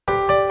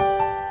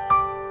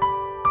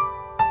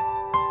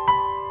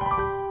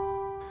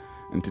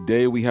And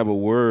today we have a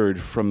word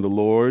from the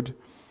Lord.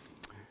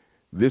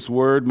 This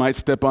word might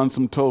step on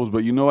some toes,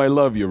 but you know I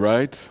love you,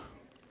 right?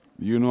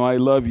 You know I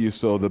love you,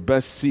 so the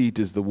best seat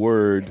is the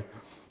word.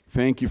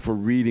 Thank you for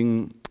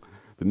reading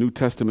the New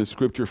Testament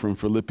scripture from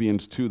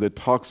Philippians 2 that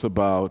talks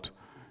about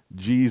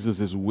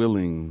Jesus'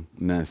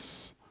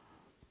 willingness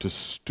to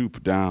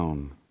stoop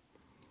down,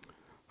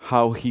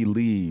 how he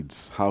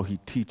leads, how he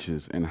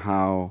teaches, and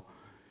how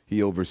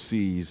he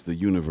oversees the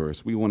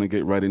universe. We want to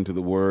get right into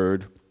the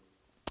word.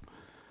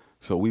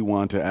 So we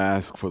want to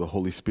ask for the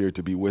Holy Spirit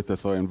to be with us.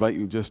 So I invite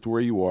you just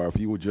where you are, if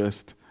you would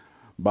just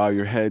bow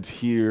your heads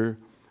here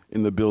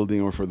in the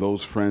building, or for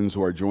those friends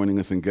who are joining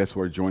us and guests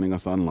who are joining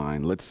us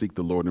online. Let's seek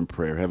the Lord in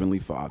prayer. Heavenly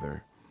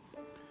Father,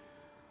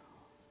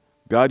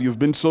 God, you've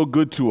been so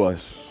good to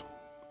us.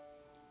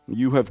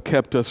 You have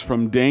kept us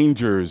from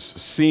dangers,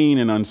 seen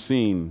and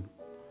unseen.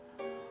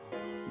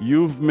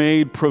 You've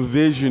made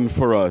provision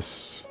for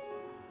us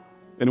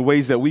in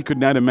ways that we could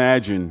not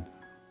imagine.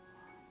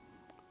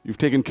 You've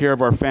taken care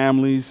of our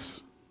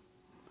families.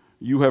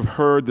 You have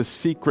heard the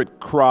secret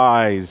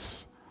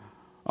cries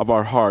of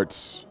our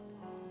hearts.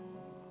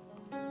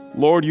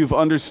 Lord, you've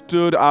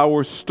understood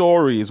our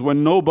stories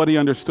when nobody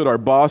understood. Our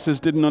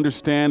bosses didn't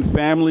understand,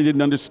 family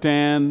didn't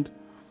understand,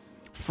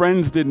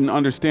 friends didn't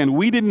understand.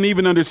 We didn't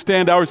even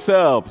understand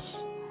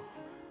ourselves.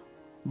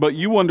 But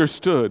you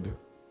understood.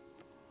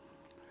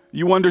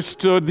 You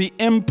understood the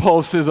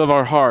impulses of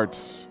our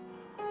hearts.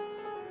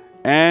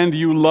 And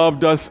you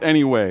loved us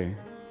anyway.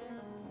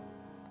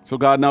 So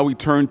God, now we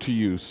turn to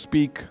you.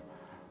 Speak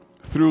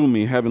through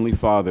me, Heavenly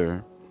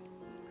Father.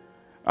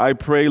 I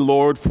pray,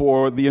 Lord,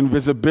 for the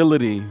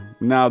invisibility,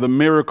 now the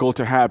miracle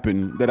to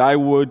happen, that I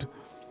would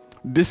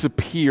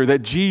disappear,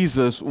 that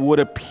Jesus would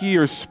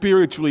appear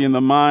spiritually in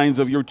the minds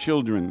of your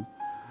children,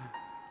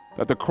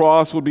 that the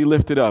cross would be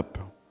lifted up,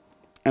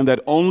 and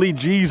that only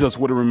Jesus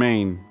would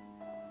remain.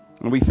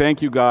 And we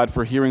thank you, God,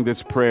 for hearing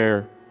this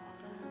prayer,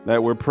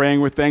 that we're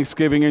praying with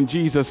thanksgiving in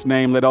Jesus'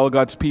 name. Let all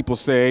God's people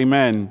say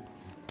amen.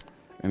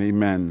 And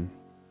amen.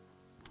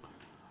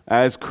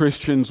 As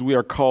Christians, we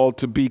are called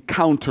to be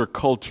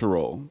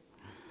countercultural.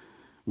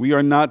 We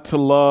are not to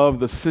love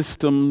the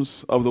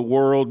systems of the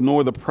world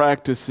nor the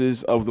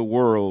practices of the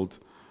world.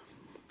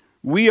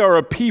 We are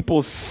a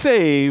people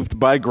saved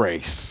by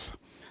grace,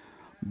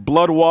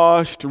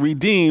 blood-washed,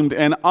 redeemed,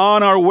 and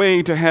on our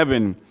way to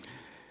heaven.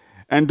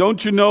 And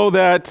don't you know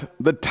that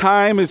the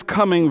time is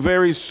coming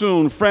very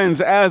soon?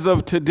 Friends, as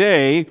of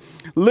today,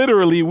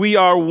 literally, we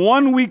are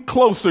 1 week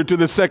closer to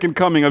the second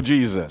coming of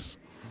Jesus.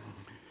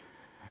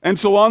 And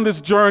so on this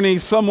journey,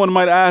 someone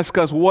might ask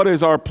us, what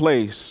is our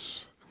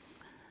place?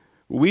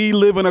 We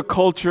live in a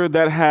culture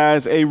that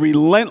has a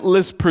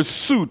relentless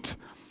pursuit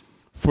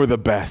for the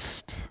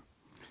best.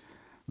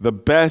 The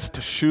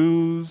best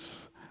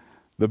shoes,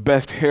 the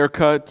best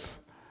haircut,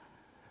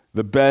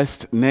 the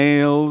best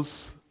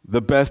nails,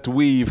 the best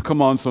weave.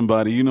 Come on,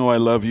 somebody. You know I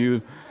love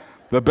you.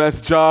 The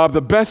best job,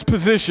 the best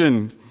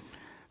position,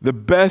 the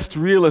best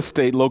real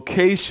estate,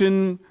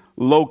 location,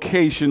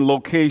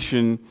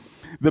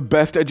 the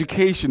best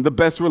education, the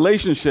best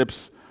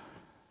relationships,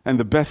 and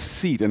the best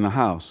seat in the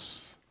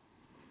house.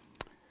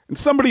 And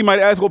somebody might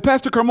ask, well,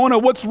 Pastor Carmona,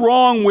 what's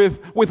wrong with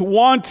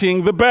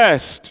wanting the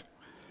best?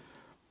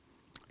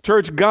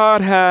 Church,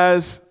 God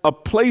has a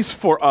place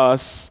for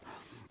us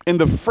in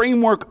the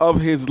framework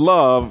of his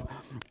love.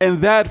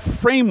 And that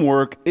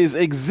framework is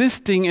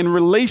existing in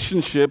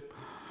relationship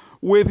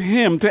with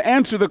him. To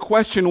answer the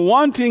question,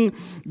 wanting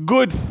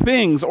good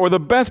things or the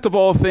best of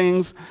all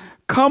things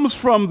comes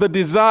from the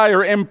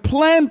desire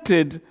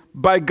implanted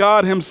by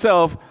God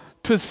himself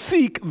to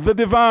seek the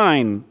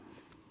divine.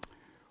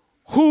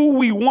 Who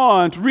we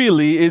want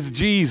really is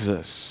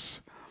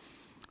Jesus.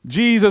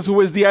 Jesus, who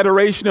is the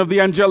adoration of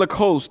the angelic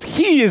host.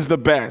 He is the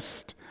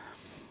best.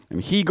 And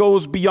he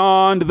goes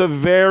beyond the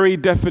very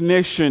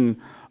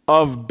definition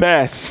of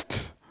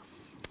best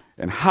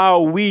and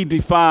how we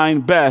define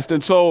best.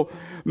 And so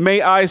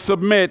may I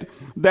submit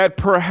that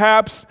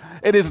perhaps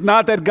it is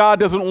not that God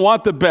doesn't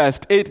want the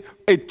best. It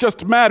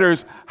just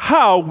matters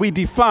how we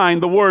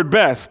define the word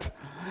best.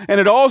 And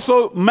it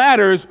also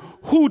matters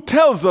who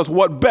tells us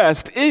what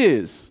best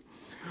is.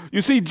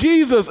 You see,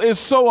 Jesus is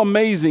so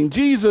amazing.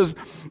 Jesus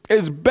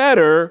is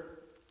better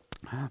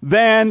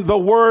than the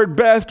word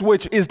best,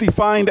 which is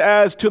defined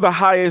as to the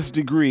highest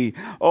degree.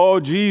 Oh,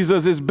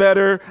 Jesus is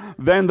better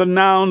than the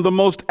noun, the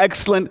most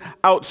excellent,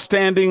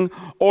 outstanding,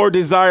 or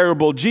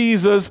desirable.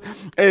 Jesus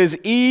is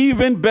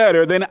even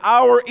better than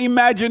our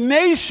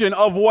imagination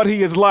of what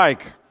he is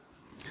like.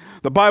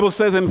 The Bible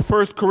says in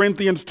 1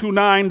 Corinthians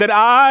 2:9 that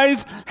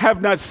eyes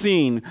have not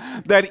seen,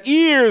 that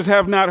ears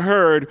have not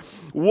heard,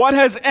 what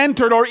has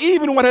entered, or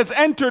even what has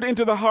entered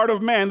into the heart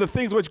of man, the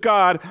things which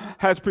God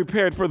has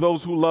prepared for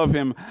those who love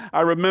him.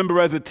 I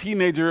remember as a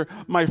teenager,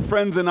 my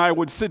friends and I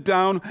would sit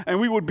down and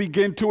we would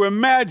begin to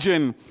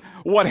imagine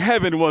what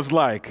heaven was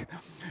like.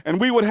 And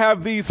we would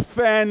have these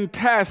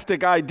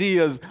fantastic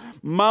ideas,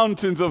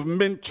 mountains of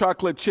mint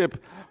chocolate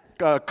chip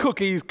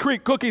cookies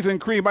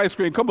and cream ice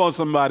cream. Come on,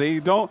 somebody.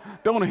 Don't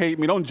hate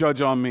me. Don't judge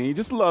on me.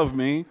 Just love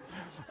me.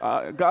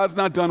 God's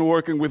not done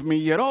working with me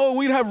yet. Oh,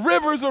 we'd have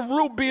rivers of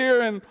root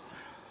beer. And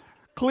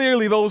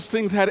clearly those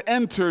things had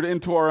entered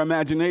into our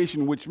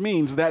imagination, which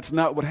means that's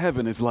not what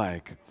heaven is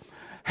like.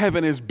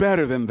 Heaven is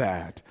better than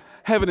that.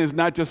 Heaven is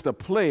not just a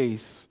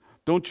place.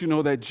 Don't you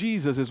know that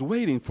Jesus is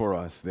waiting for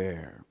us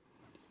there?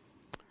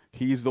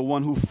 He's the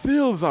one who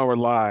fills our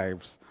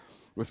lives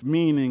with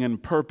meaning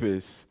and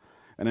purpose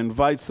and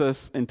invites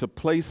us into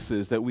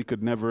places that we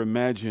could never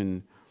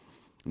imagine.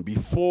 And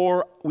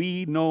before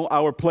we know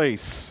our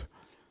place,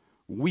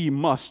 we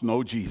must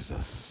know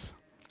Jesus.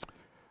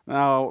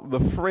 Now, the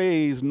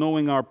phrase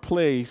knowing our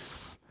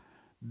place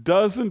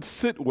doesn't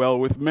sit well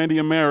with many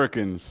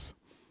Americans,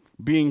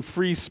 being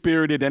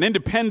free-spirited and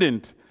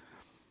independent.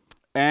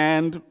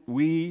 And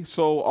we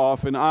so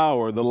often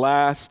are. The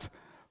last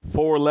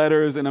 4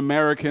 letters in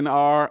American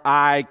are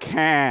I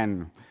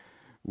can.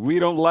 We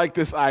don't like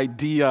this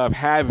idea of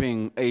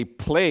having a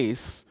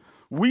place.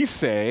 We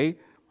say,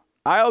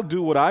 I'll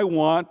do what I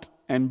want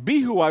and be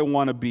who I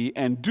want to be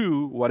and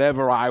do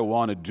whatever I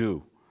want to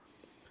do.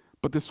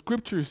 But the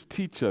scriptures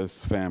teach us,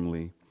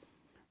 family,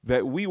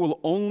 that we will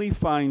only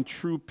find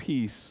true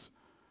peace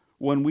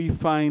when we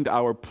find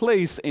our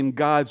place in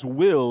God's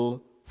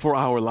will for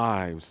our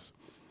lives.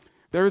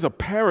 There is a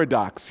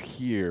paradox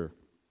here.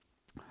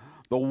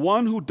 The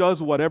one who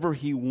does whatever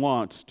he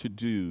wants to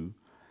do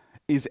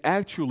is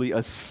actually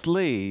a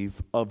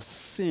slave of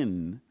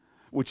sin,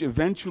 which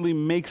eventually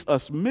makes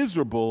us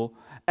miserable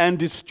and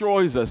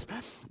destroys us.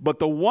 But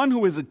the one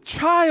who is a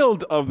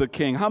child of the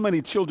King, how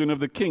many children of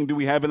the King do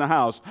we have in the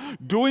house?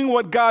 Doing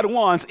what God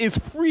wants is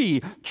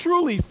free,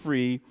 truly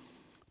free,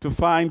 to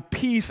find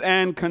peace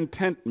and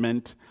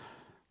contentment.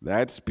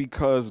 That's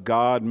because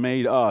God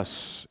made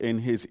us in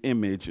his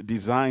image,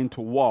 designed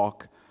to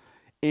walk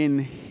in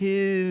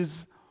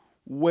his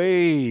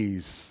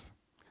ways.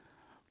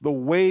 The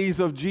ways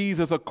of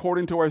Jesus,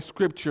 according to our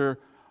scripture,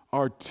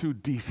 are to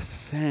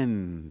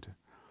descend.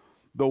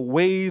 The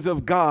ways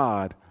of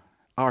God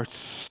are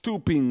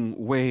stooping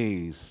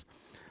ways.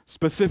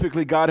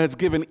 Specifically, God has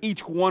given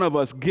each one of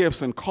us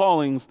gifts and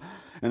callings,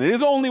 and it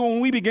is only when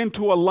we begin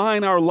to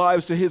align our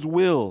lives to his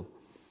will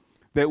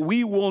that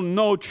we will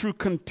know true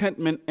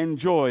contentment and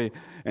joy.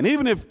 And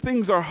even if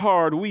things are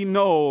hard, we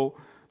know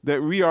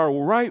that we are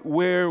right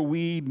where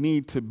we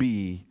need to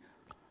be.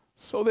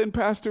 So then,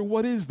 Pastor,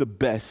 what is the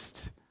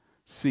best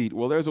seat?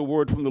 Well, there's a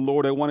word from the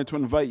Lord. I wanted to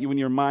invite you in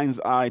your mind's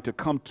eye to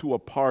come to a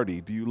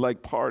party. Do you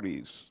like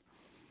parties?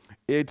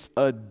 It's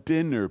a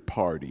dinner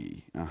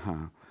party.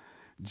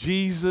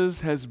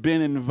 Jesus has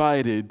been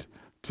invited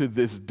to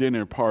this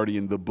dinner party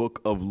in the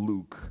book of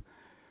Luke.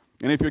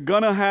 And if you're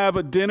going to have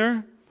a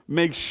dinner,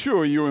 make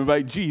sure you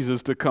invite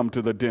Jesus to come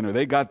to the dinner.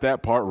 They got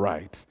that part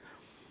right.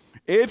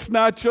 It's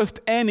not just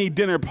any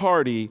dinner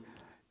party.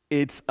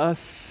 It's a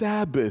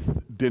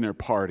Sabbath dinner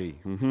party.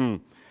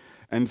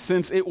 And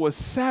since it was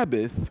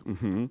Sabbath,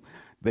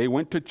 they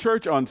went to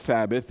church on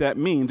Sabbath. That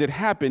means it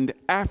happened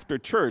after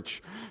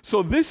church.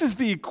 So this is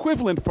the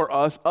equivalent for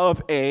us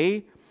of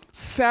a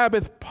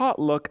Sabbath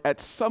potluck at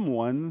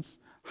someone's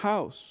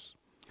house.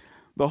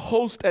 The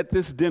host at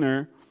this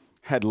dinner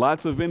had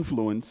lots of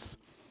influence.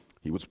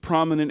 He was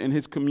prominent in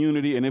his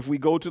community. And if we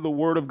go to the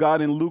Word of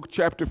God in Luke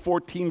chapter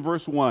 14,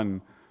 verse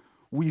 1,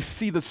 we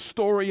see the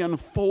story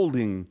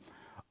unfolding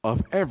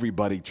of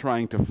everybody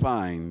trying to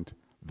find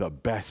the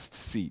best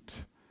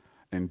seat.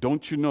 And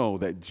don't you know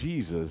that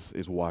Jesus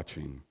is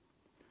watching?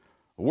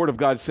 The Word of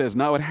God says,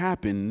 now it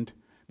happened,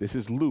 this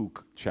is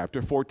Luke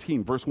chapter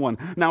 14, verse 1.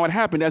 Now it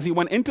happened as he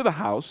went into the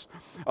house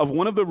of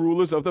one of the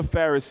rulers of the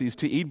Pharisees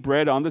to eat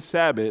bread on the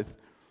Sabbath,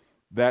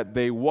 that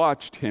they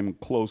watched him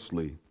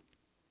closely.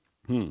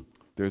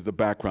 There's the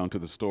background to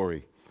the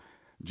story.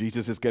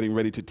 Jesus is getting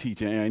ready to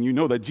teach, and you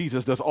know that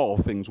Jesus does all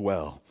things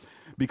well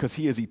because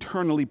he is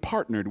eternally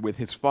partnered with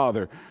his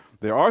Father.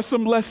 There are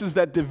some lessons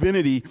that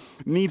divinity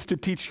needs to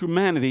teach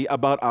humanity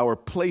about our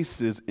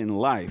places in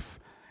life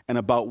and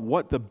about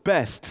what the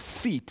best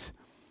seat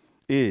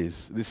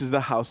is. This is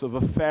the house of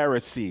a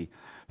Pharisee.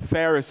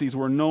 Pharisees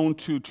were known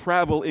to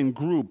travel in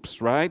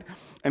groups, right?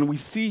 And we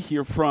see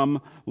here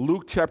from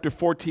Luke chapter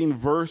 14,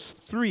 verse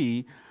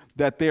 3,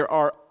 that there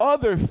are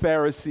other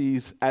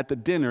Pharisees at the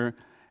dinner,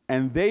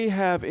 and they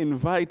have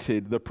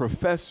invited the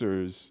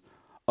professors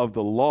of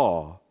the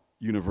law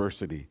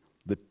university,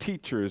 the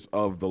teachers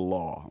of the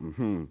law.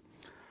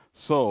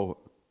 So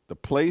the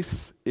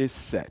place is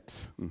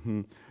set.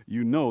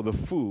 You know the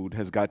food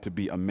has got to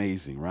be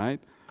amazing, right?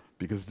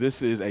 Because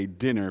this is a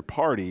dinner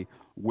party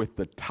with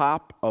the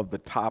top of the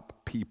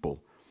top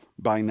people.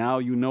 By now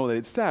you know that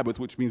it's Sabbath,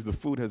 which means the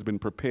food has been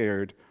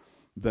prepared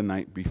the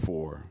night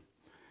before.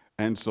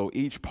 And so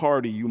each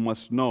party you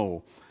must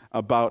know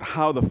about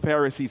how the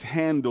Pharisees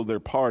handled their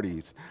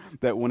parties,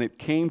 that when it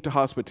came to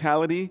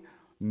hospitality,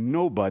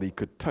 nobody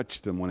could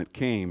touch them when it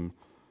came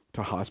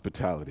to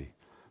hospitality.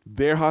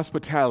 Their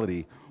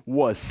hospitality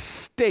was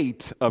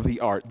state of the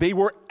art. They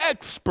were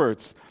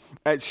experts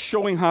at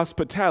showing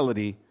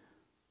hospitality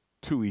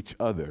to each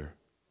other.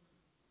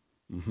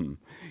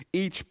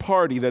 Each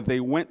party that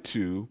they went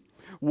to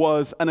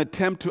was an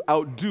attempt to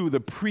outdo the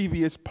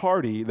previous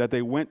party that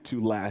they went to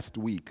last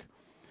week.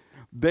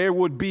 There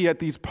would be at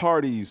these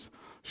parties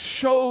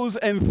shows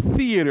and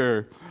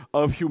theater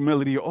of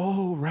humility.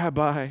 Oh,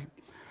 Rabbi,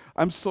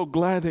 I'm so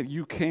glad that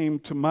you came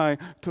to my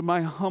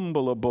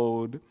humble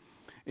abode.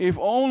 If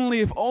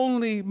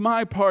only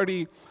my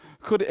party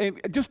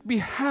could just be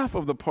half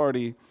of the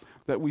party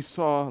that we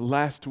saw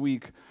last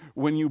week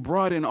when you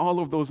brought in all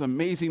of those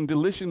amazing,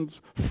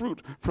 delicious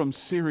fruit from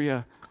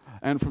Syria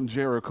and from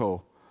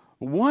Jericho.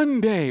 One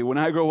day when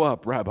I grow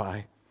up,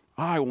 Rabbi,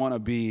 I want to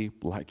be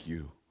like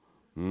you.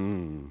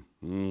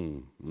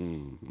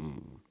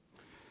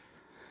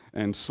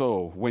 And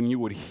so when you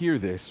would hear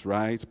this,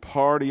 right,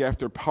 party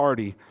after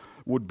party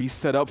would be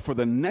set up for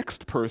the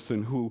next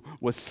person who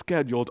was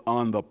scheduled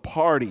on the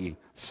party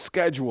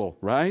schedule,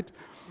 right?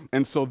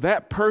 And so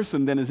that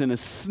person then is in a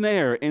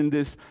snare in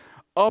this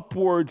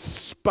upward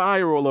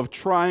spiral of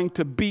trying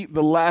to beat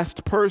the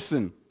last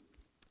person.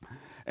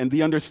 And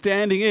the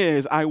understanding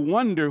is, I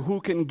wonder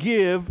who can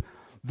give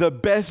the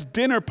best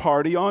dinner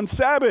party on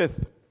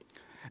Sabbath.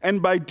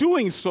 And by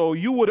doing so,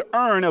 you would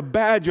earn a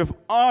badge of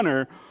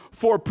honor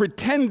for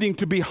pretending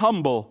to be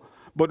humble,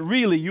 but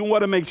really you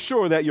want to make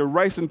sure that your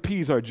rice and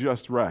peas are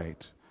just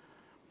right.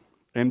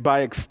 And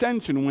by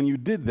extension, when you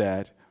did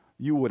that,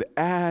 you would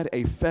add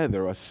a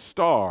feather, a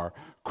star,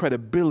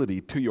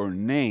 credibility to your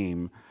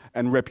name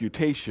and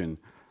reputation.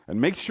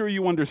 And make sure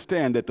you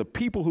understand that the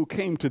people who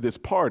came to this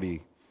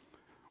party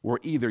were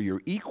either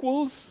your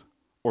equals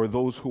or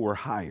those who were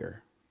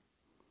higher.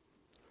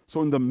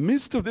 So in the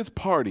midst of this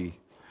party,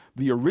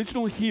 the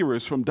original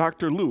hearers from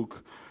Dr.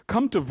 Luke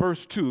come to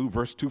verse 2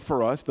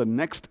 for us, the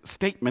next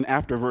statement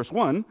after verse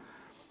 1.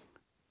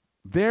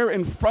 There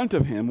in front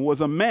of him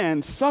was a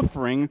man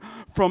suffering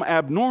from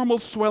abnormal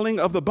swelling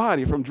of the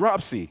body, from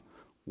dropsy.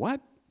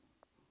 What?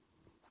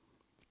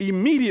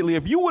 Immediately,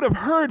 if you would have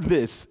heard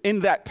this in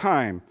that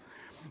time,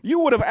 you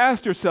would have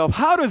asked yourself,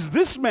 how does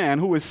this man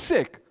who is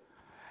sick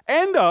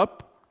end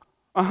up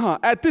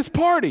at this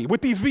party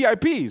with these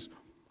VIPs?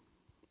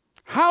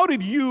 How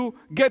did you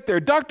get there?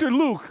 Dr.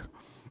 Luke,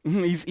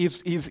 he's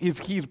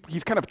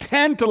kind of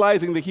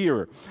tantalizing the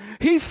hearer.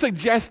 He's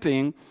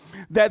suggesting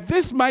that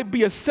this might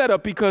be a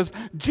setup because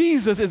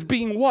Jesus is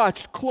being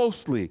watched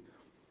closely.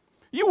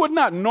 You would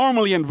not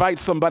normally invite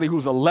somebody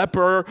who's a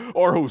leper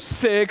or who's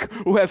sick,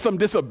 who has some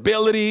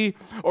disability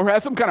or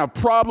has some kind of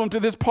problem to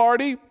this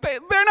party.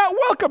 They're not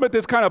welcome at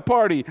this kind of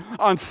party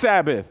on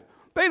Sabbath.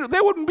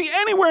 They wouldn't be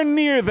anywhere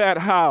near that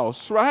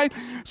house, right?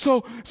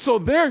 So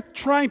they're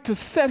trying to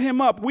set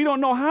him up. We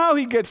don't know how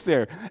he gets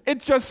there. It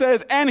just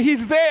says, and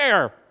he's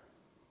there.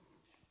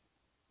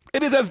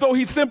 It is as though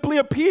he simply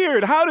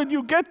appeared. How did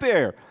you get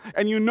there?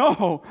 And you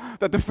know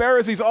that the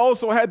Pharisees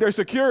also had their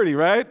security,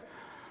 right?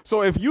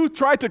 So if you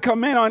tried to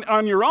come in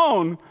on your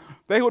own,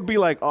 they would be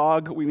like,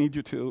 Og, we need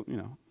you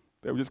to,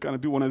 they were just going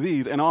to do one of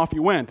these, and off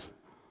you went.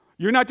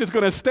 You're not just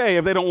going to stay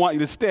if they don't want you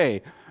to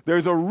stay.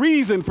 There's a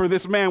reason for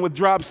this man with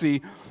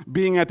dropsy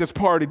being at this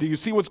party. Do you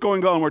see what's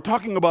going on? We're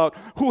talking about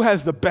who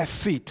has the best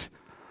seat,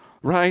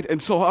 right?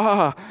 And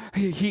so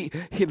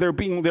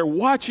they're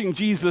watching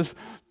Jesus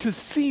to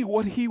see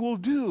what he will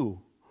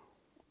do.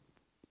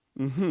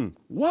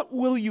 What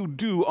will you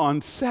do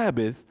on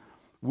Sabbath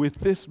with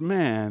this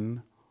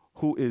man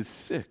who is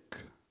sick?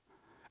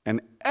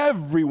 And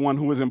everyone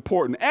who is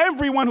important,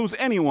 everyone who's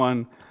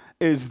anyone,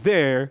 is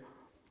there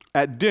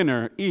at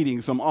dinner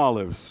eating some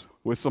olives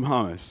with some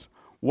hummus.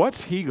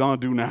 What's he gonna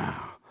do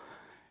now?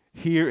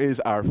 Here is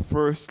our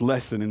first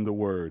lesson in the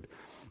word.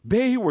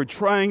 They were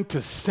trying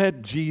to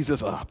set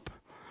Jesus up,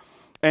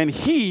 and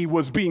he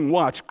was being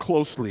watched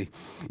closely.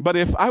 But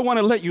if I want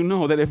to let you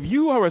know that if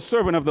you are a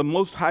servant of the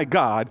Most High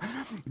God,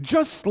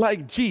 just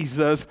like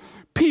Jesus,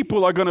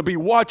 people are going to be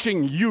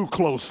watching you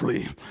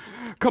closely.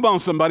 Come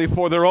on, somebody,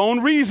 for their own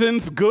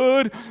reasons,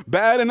 good,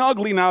 bad, and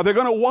ugly now. They're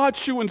going to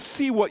watch you and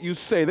see what you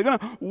say. They're going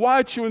to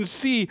watch you and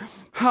see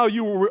how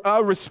you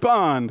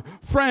respond.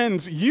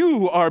 Friends,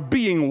 you are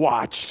being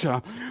watched.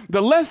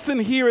 The lesson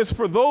here is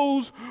for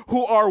those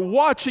who are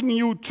watching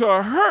you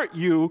to hurt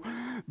you.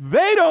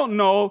 They don't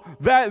know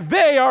that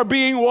they are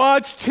being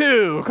watched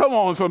too. Come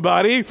on,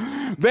 somebody.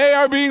 They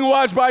are being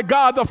watched by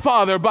God the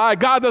Father, by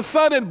God the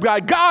Son, and by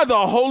God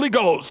the Holy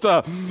Ghost.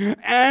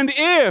 And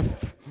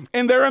if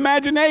in their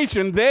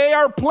imagination they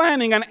are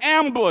planning an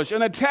ambush,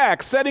 an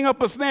attack, setting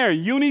up a snare,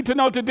 you need to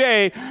know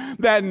today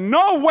that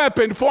no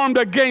weapon formed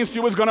against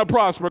you is going to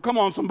prosper. Come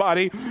on,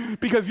 somebody.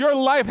 Because your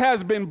life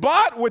has been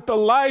bought with the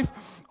life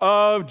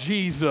of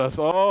Jesus.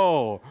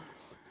 Oh,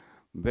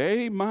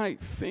 they might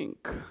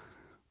think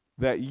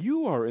that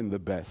you are in the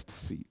best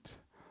seat.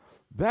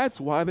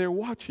 That's why they're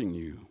watching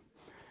you.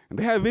 And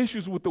they have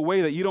issues with the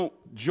way that you don't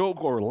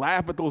joke or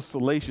laugh at those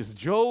salacious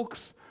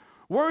jokes.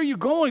 Where are you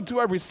going to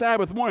every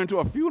Sabbath morning? To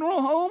a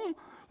funeral home?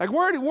 Like,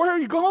 where are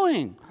you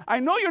going? I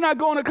know you're not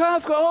going to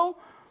Costco.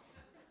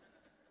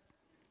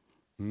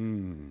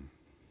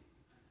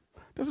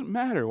 Doesn't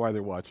matter why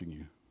they're watching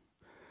you.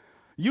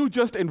 You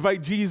just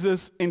invite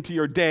Jesus into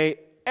your day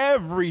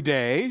every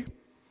day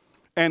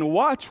and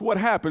watch what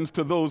happens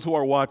to those who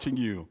are watching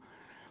you.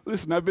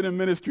 Listen, I've been in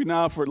ministry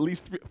now for at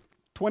least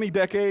 20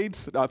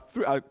 decades,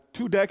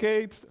 2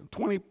 decades,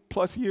 20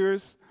 plus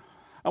years.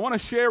 I want to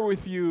share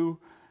with you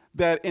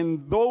that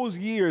in those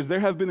years, there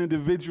have been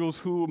individuals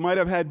who might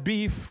have had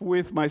beef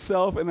with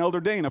myself and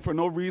Elder Dana for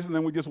no reason,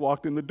 then we just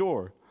walked in the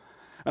door.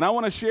 And I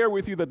want to share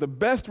with you that the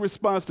best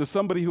response to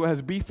somebody who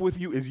has beef with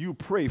you is you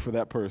pray for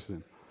that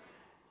person.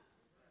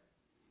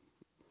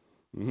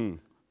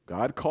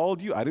 God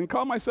called you. I didn't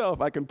call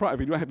myself. I can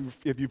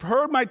if you've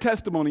heard my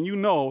testimony, you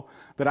know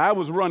that I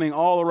was running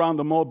all around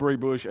the mulberry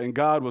bush, and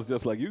God was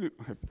just like, you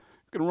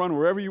can run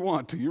wherever you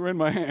want to. You're in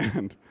my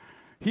hand.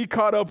 He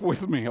caught up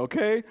with me,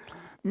 okay?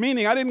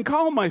 Meaning I didn't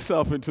call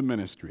myself into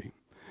ministry,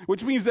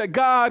 which means that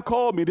God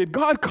called me. Did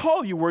God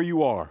call you where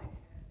you are?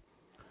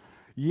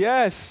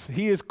 Yes,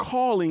 he is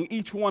calling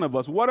each one of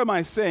us. What am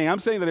I saying? I'm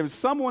saying that if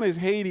someone is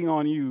hating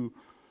on you,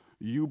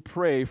 you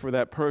pray for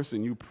that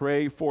person. You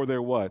pray for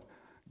their what?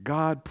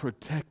 God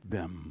protect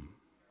them,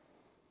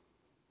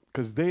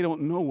 because they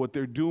don't know what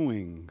they're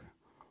doing.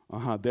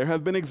 There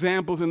have been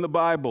examples in the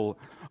Bible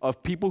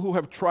of people who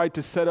have tried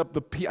to set up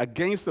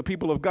against the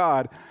people of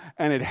God,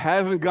 and it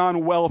hasn't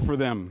gone well for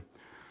them.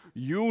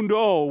 You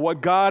know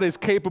what God is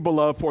capable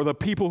of for the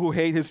people who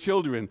hate his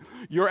children.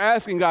 You're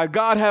asking God,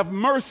 God, have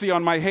mercy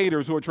on my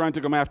haters who are trying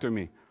to come after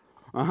me.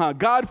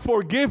 God,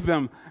 forgive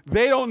them.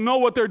 They don't know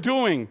what they're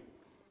doing.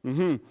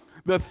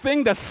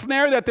 The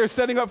snare that they're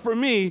setting up for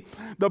me,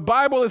 the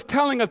Bible is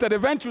telling us that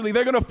eventually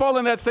they're going to fall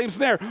in that same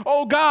snare.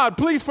 Oh, God,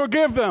 please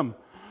forgive them.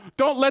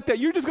 Don't let that.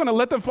 You're just going to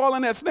let them fall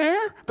in that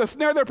snare? The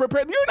snare they're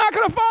prepared. You're not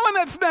going to fall in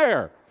that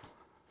snare.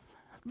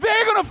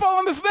 They're going to fall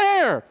in the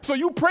snare. So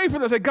you pray for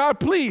them. Say, God,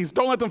 please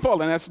don't let them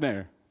fall in that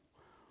snare.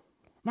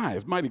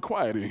 It's mighty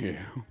quiet in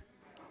here.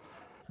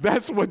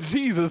 That's what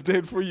Jesus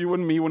did for you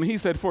and me when he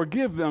said,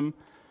 forgive them.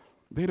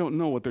 They don't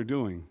know what they're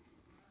doing.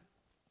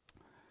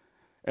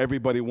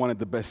 Everybody wanted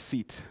the best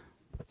seat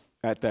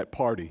at that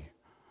party.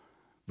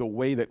 The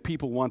way that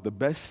people want the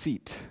best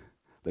seat,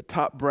 the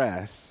top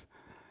brass,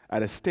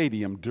 at a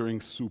stadium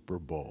during Super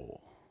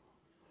Bowl.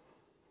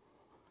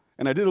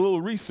 And I did a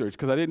little research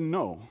because I didn't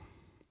know.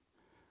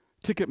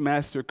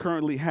 Ticketmaster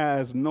currently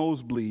has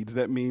nosebleeds.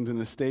 That means in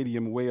the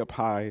stadium way up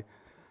high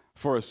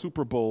for a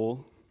Super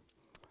Bowl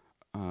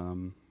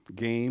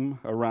game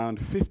around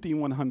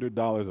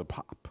 $5,100 a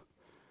pop.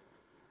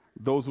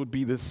 Those would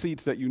be the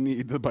seats that you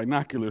need, the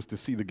binoculars, to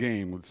see the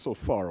game. It's so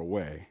far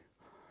away.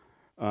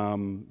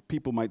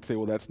 People might say,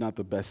 well, that's not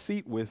the best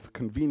seat. With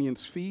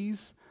convenience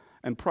fees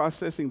and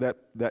processing,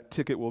 that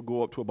ticket will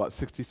go up to about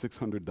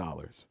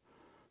 $6,600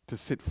 to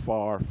sit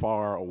far,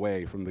 far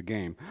away from the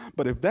game.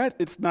 But if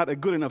it's not a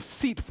good enough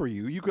seat for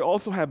you, you could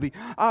also have the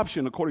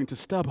option, according to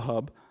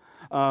StubHub,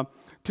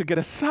 to get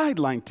a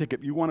sideline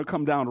ticket. You want to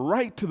come down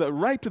right to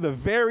the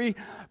very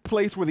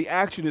place where the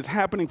action is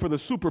happening for the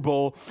Super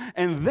Bowl,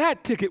 and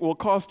that ticket will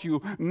cost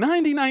you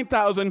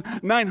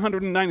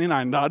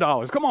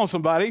 $99,999. Come on,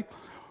 somebody.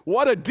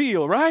 What a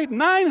deal, right?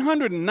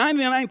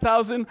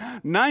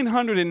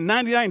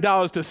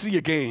 $999,999 to see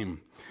a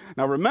game.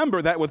 Now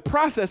remember that with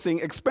processing,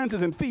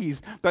 expenses, and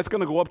fees, that's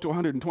going to go up to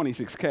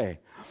 $126K.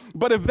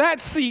 But if that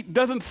seat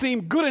doesn't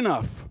seem good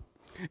enough,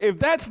 if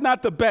that's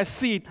not the best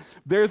seat,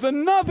 there's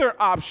another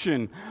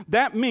option.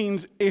 That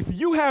means if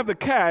you have the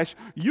cash,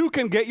 you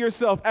can get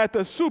yourself at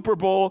the Super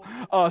Bowl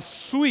a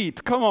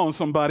suite. Come on,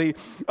 somebody.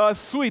 A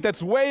suite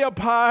that's way up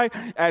high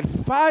at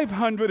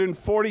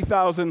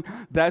 $540,000.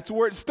 That's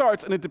where it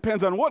starts, and it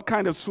depends on what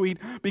kind of suite,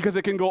 because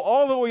it can go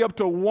all the way up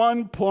to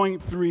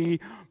 $1.3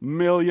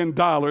 million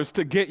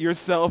to get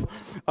yourself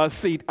a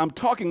seat. I'm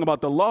talking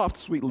about the loft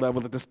suite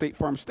level at the State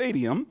Farm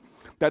Stadium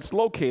that's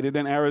located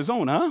in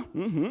Arizona.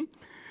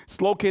 It's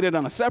located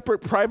on a separate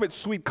private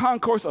suite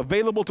concourse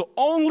available to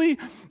only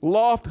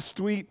loft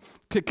suite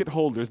ticket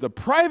holders. The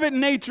private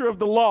nature of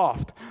the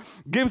loft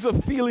gives a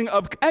feeling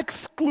of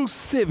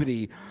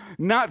exclusivity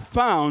not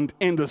found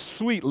in the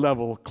suite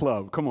level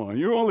club. Come on,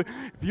 if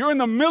you're in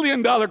the $1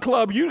 million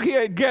club, you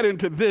can't get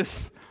into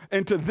this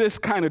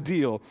kind of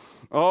deal.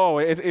 Oh,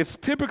 it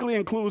typically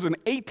includes an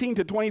 18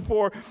 to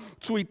 24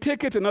 suite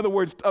tickets. In other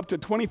words, up to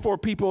 24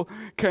 people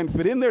can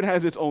fit in there. It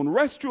has its own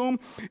restroom,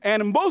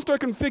 and most are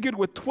configured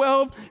with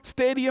 12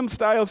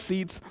 stadium-style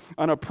seats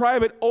on a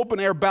private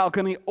open-air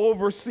balcony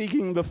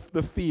overseeing the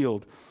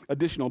field.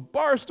 Additional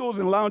bar stools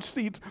and lounge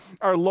seats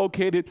are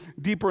located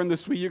deeper in the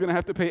suite. You're going to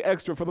have to pay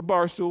extra for the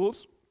bar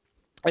stools.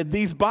 And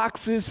these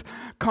boxes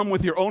come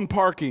with your own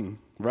parking,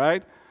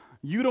 right?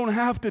 You don't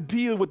have to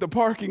deal with the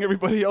parking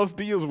everybody else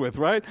deals with,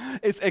 right?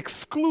 It's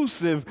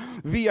exclusive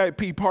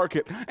VIP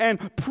parking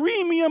and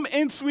premium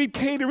in-suite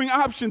catering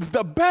options,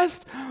 the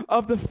best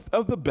of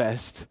the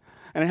best.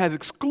 And it has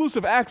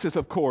exclusive access,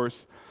 of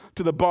course,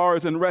 to the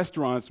bars and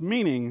restaurants,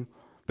 meaning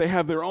they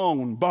have their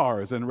own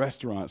bars and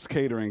restaurants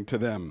catering to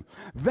them.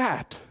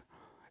 That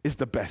is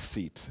the best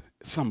seat,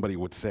 somebody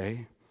would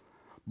say.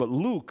 But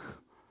Luke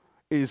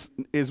is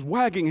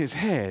wagging his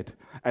head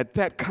at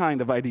that kind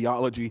of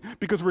ideology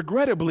because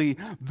regrettably,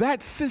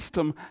 that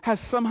system has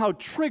somehow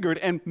triggered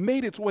and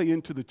made its way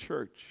into the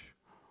church.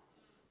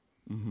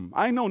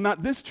 I know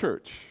not this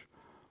church,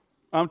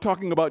 I'm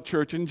talking about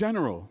church in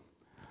general.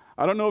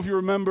 I don't know if you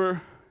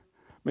remember,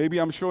 maybe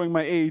I'm showing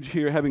my age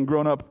here, having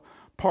grown up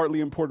partly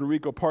in Puerto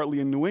Rico, partly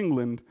in New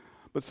England,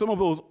 but some of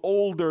those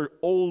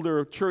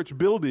older church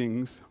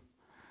buildings,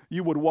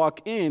 you would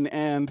walk in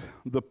and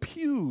the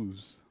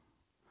pews,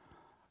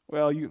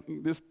 well, you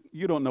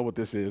don't know what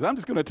this is. I'm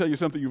just going to tell you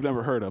something you've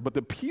never heard of, but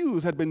the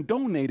pews had been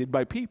donated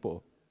by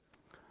people.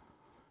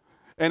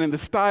 And in the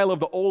style of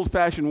the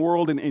old-fashioned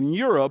world in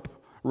Europe,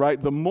 right,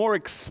 the more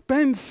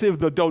expensive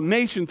the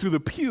donation through the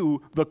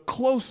pew, the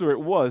closer it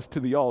was to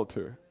the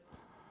altar.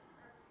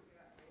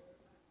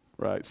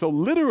 Right? So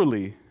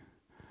literally,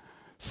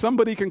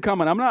 somebody can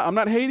come, and I'm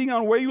not hating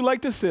on where you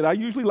like to sit. I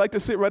usually like to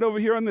sit right over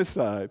here on this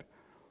side.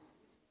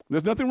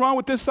 There's nothing wrong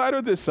with this side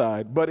or this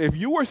side, but if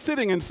you were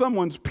sitting in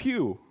someone's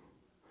pew,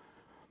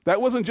 that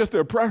wasn't just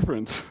their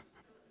preference.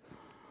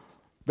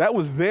 That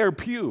was their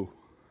pew.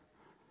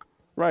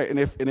 Right, and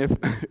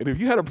if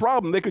you had a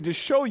problem, they could just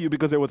show you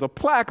because there was a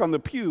plaque on the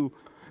pew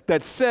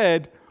that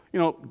said,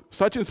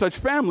 such and such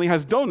family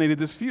has donated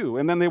this pew.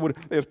 And then they would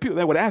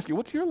ask you,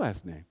 what's your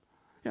last name?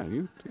 Yeah,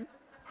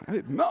 I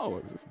didn't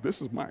know.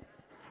 This is mine.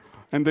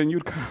 And then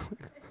you'd kind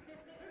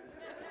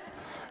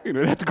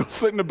of, have to go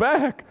sit in the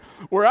back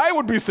where I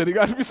would be sitting.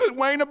 I'd be sitting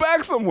way in the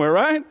back somewhere,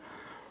 right?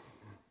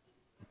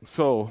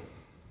 So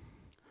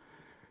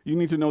you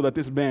need to know that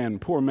this man,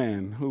 poor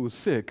man who was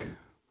sick,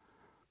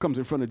 comes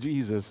in front of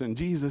Jesus, and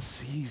Jesus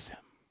sees him.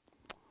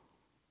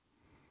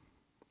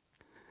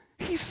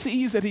 He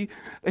sees that he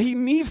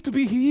needs to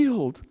be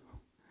healed.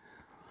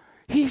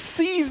 He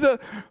sees the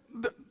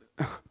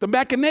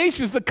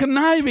machinations, the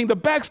conniving, the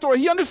backstory.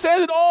 He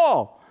understands it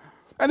all.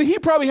 And he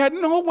probably had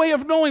no way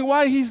of knowing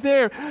why he's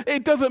there.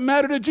 It doesn't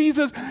matter to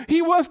Jesus.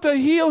 He wants to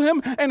heal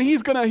him, and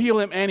he's going to heal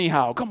him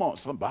anyhow. Come on,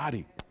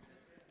 somebody.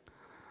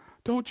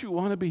 Don't you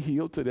want to be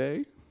healed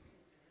today?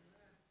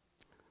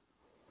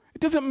 It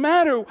doesn't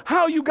matter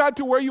how you got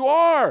to where you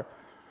are,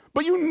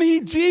 but you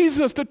need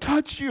Jesus to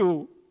touch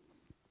you.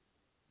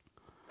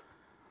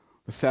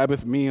 The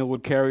Sabbath meal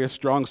would carry a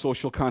strong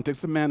social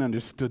context. The man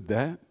understood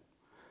that.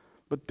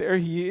 But there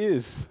he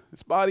is.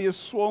 His body is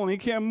swollen. He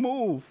can't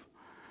move.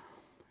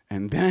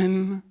 And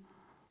then,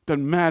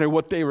 doesn't matter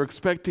what they were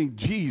expecting,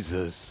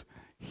 Jesus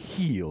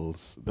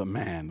heals the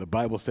man. The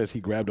Bible says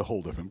he grabbed a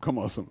hold of him. Come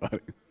on, somebody.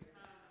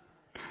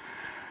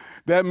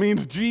 That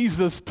means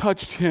Jesus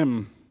touched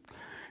him.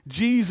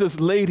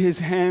 Jesus laid his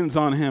hands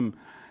on him.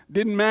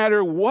 Didn't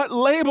matter what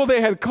label they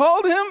had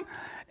called him.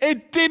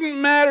 It didn't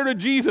matter to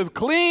Jesus.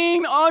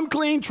 Clean,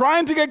 unclean,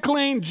 trying to get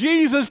clean.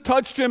 Jesus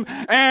touched him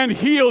and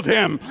healed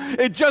him.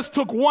 It just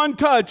took one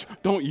touch.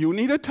 Don't you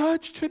need a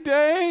touch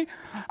today?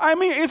 I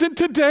mean, isn't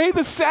today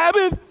the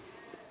Sabbath?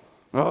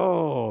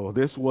 Oh,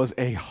 this was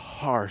a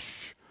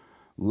harsh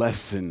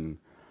lesson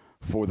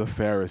for the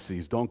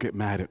Pharisees. Don't get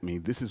mad at me.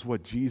 This is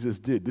what Jesus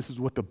did. This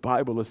is what the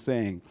Bible is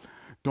saying.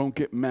 Don't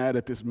get mad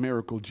at this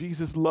miracle.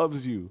 Jesus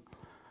loves you.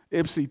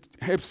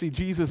 Ipsy,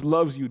 Jesus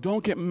loves you.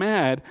 Don't get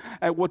mad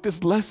at what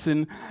this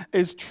lesson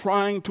is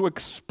trying to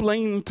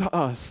explain to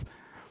us.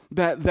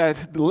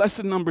 That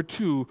lesson number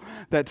 2,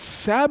 that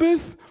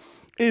Sabbath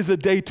is a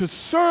day to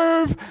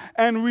serve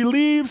and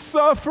relieve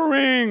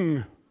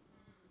suffering.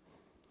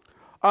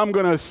 I'm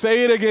going to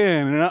say it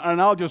again, and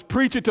I'll just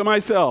preach it to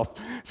myself.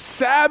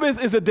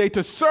 Sabbath is a day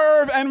to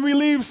serve and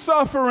relieve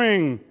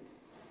suffering.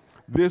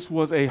 This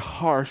was a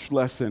harsh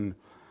lesson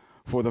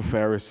for the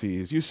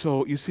Pharisees. You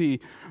see,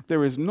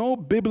 there is no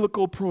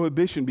biblical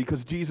prohibition,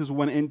 because Jesus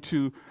went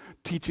into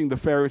teaching the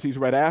Pharisees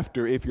right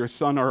after, if your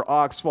son or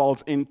ox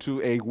falls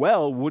into a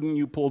well, wouldn't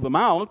you pull them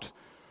out?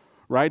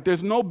 Right?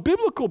 There's no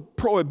biblical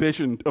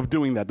prohibition of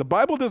doing that. The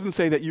Bible doesn't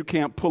say that you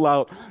can't pull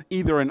out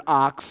either an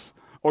ox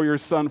or your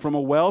son from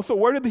a well. So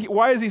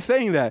why is he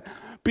saying that?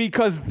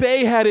 Because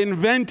they had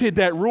invented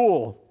that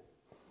rule.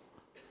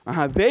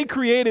 They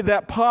created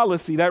that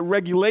policy, that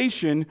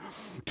regulation,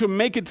 to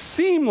make it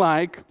seem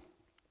like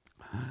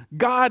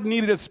God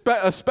needed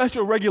a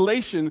special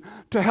regulation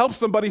to help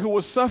somebody who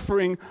was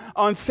suffering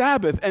on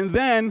Sabbath. And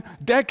then,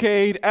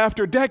 decade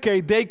after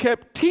decade, they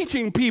kept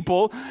teaching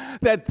people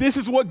that this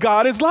is what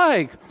God is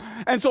like.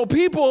 And so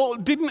people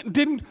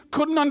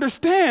couldn't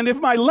understand, if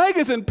my leg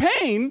is in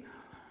pain,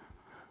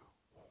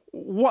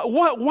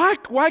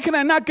 why can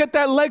I not get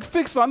that leg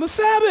fixed on the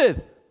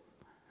Sabbath?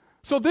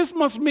 So this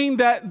must mean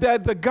that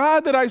the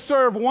God that I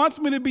serve wants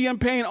me to be in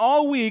pain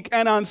all week,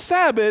 and on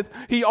Sabbath,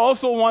 he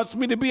also wants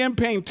me to be in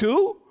pain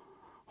too?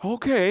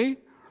 Okay.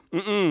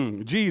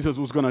 Jesus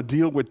was going to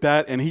deal with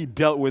that, and he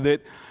dealt with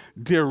it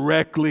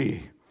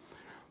directly.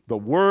 The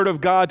word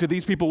of God to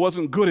these people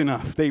wasn't good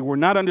enough. They were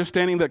not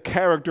understanding the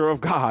character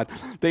of God.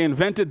 They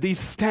invented these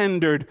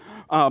standards,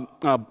 and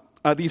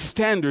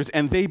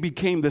they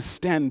became the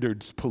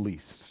standards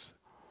police.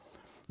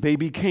 They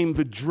became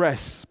the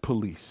dress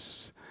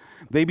police.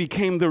 They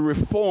became the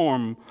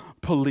reform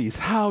police.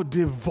 How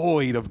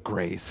devoid of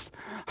grace.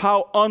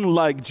 How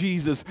unlike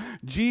Jesus.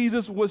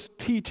 Jesus was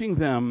teaching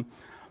them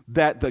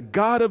that the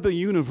God of the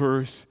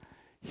universe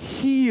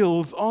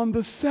heals on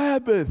the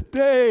Sabbath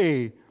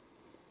day.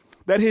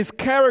 That his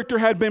character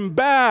had been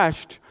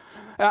bashed.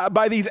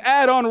 by these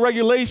add-on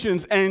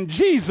regulations, and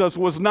Jesus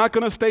was not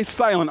going to stay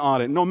silent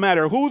on it, no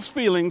matter whose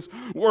feelings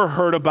were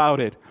hurt about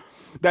it.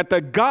 That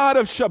the God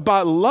of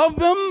Shabbat loved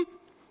them,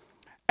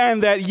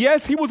 and that,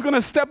 yes, he was going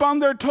to step on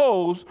their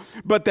toes,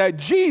 but that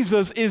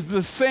Jesus is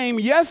the same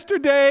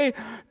yesterday,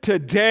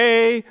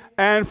 today,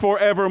 and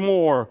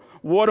forevermore.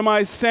 What am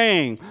I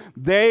saying?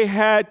 They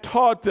had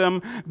taught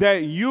them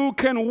that you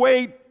can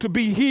wait to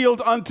be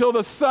healed until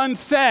the sun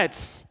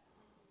sets.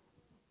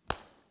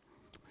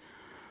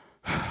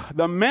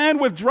 The man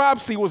with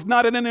dropsy was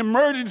not in an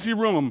emergency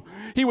room.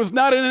 He was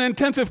not in an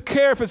intensive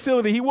care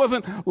facility. He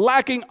wasn't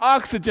lacking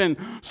oxygen.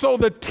 So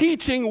the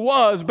teaching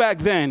was back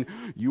then,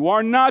 you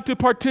are not to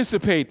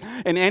participate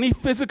in any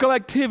physical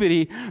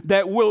activity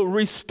that will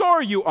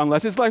restore you,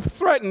 unless it's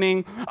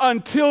life-threatening,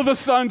 until the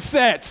sun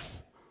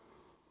sets.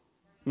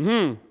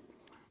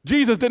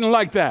 Jesus didn't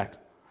like that.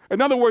 In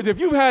other words, if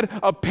you've had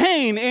a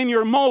pain in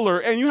your molar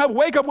and you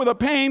wake up with a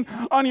pain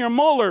on your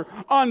molar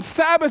on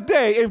Sabbath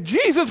day, if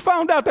Jesus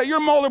found out that your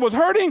molar was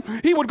hurting,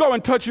 he would go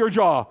and touch your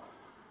jaw.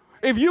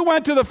 If you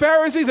went to the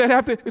Pharisees, they'd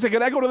say,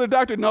 can I go to the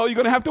doctor? No, you're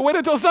going to have to wait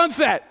until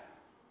sunset.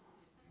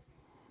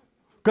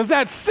 Because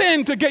that's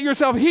sin to get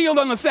yourself healed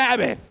on the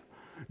Sabbath.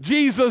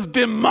 Jesus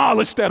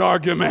demolished that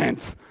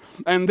argument.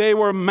 And they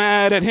were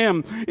mad at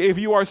him. If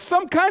you are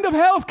some kind of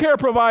healthcare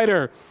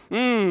provider,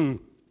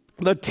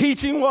 the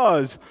teaching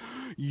was,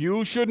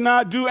 you should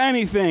not do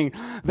anything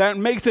that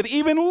makes it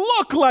even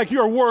look like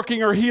you're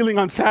working or healing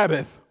on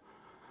Sabbath.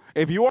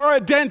 If you are a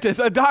dentist,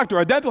 a doctor,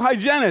 a dental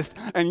hygienist,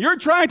 and you're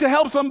trying to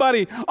help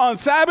somebody on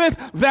Sabbath,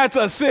 that's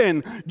a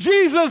sin.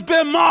 Jesus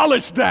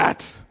demolished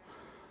that.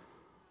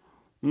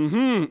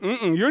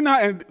 You're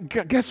not, and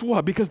guess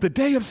what? Because the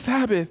day of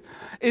Sabbath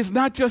is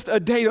not just a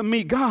day to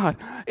meet God.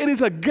 It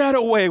is a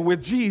getaway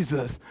with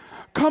Jesus.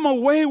 Come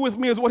away with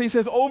me is what he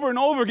says over and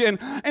over again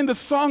in the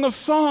Song of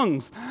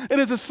Songs. It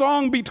is a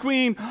song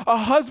between a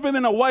husband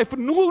and a wife, a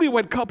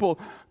newlywed couple.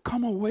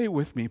 Come away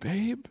with me,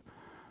 babe.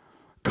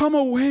 Come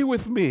away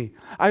with me.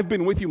 I've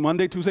been with you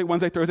Monday, Tuesday,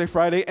 Wednesday, Thursday,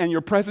 Friday, and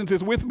your presence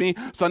is with me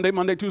Sunday,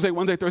 Monday, Tuesday,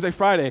 Wednesday, Thursday,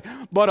 Friday.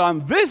 But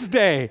on this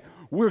day,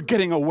 we're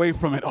getting away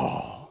from it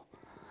all.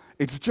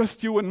 It's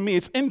just you and me.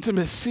 It's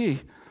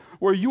intimacy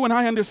where you and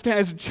I understand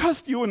it's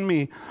just you and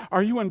me.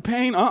 Are you in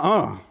pain?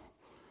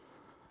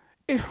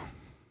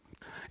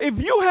 If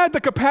you had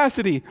the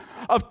capacity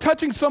of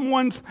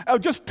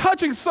just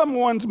touching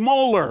someone's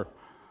molar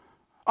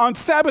on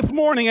Sabbath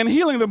morning and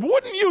healing them,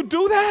 wouldn't you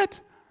do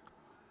that?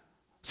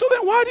 So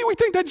then why do we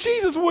think that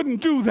Jesus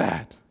wouldn't do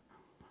that?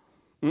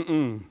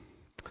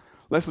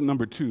 Lesson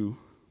number 2,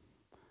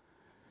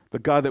 the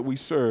God that we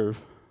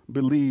serve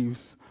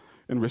believes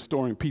in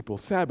restoring people.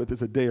 Sabbath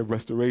is a day of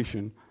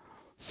restoration.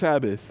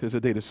 Sabbath is a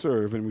day to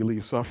serve and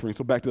relieve suffering.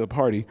 So back to the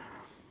party,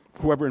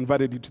 whoever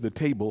invited you to the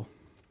table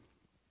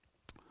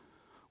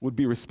would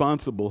be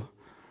responsible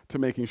to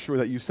making sure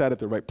that you sat at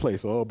the right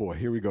place. Oh boy,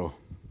 here we go.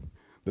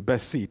 The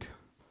best seat.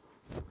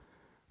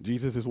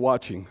 Jesus is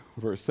watching,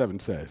 verse 7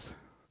 says,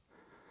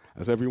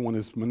 as everyone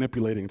is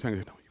manipulating, trying to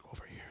say, no, you go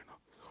over here.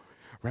 No,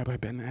 Rabbi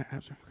Ben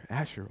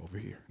Asher over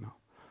here. No,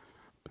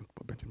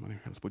 Benjamin,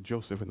 let's put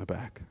Joseph in the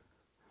back,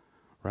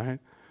 right?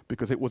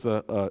 Because it was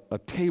a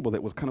table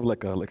that was kind of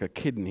like a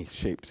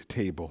kidney-shaped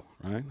table,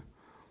 right?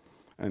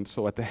 And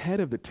so at the head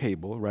of the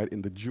table, right,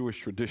 in the Jewish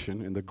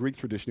tradition, in the Greek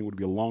tradition, it would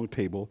be a long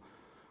table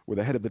where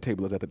the head of the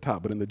table is at the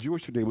top. But in the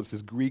Jewish tradition,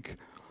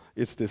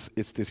 it's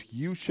this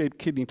U-shaped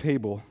kidney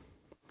table.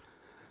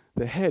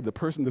 The head, the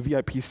person, the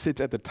VIP, sits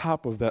at the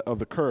top of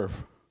the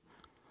curve.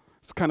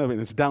 It's kind of,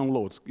 and it's down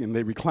low, and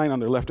they recline on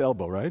their left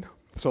elbow, right?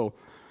 So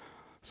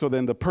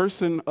then the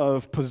person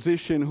of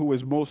position who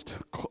is most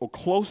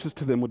closest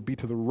to them would be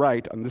to the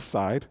right on this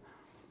side.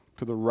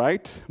 To the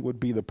right would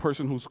be the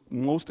person who's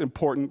most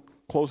important,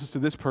 closest to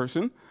this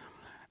person,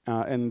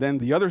 and then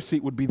the other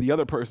seat would be the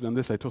other person on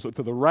this side. So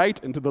to the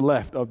right and to the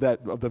left of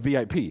the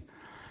VIP.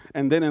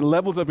 And then in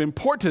levels of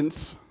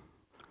importance,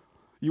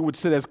 you would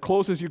sit as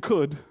close as you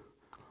could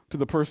to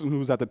the person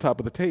who's at the top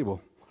of the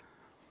table.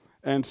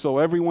 And so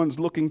everyone's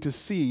looking to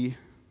see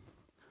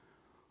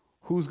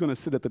who's going to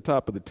sit at the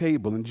top of the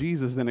table. And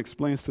Jesus then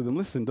explains to them,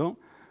 listen,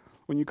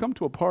 when you come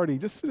to a party,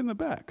 just sit in the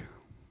back.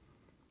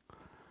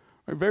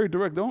 Right, very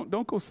direct.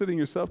 Don't go sitting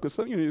yourself, because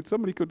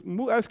somebody could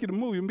ask you to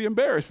move and be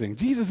embarrassing.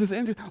 Jesus is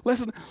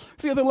lesson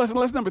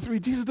number 3.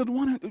 Jesus doesn't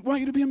want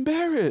you to be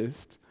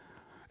embarrassed.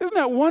 Isn't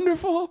that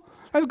wonderful?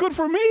 That's good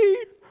for me.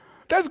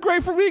 That's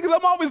great for me, because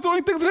I'm always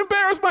doing things that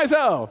embarrass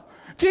myself.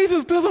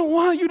 Jesus doesn't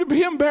want you to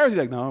be embarrassed. He's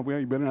like, no,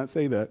 you better not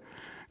say that.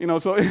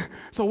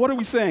 So what are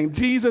we saying?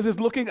 Jesus is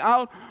looking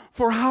out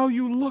for how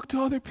you look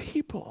to other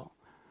people,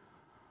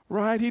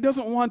 right? He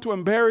doesn't want to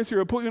embarrass you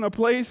or put you in a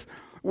place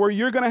where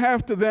they're going to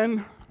have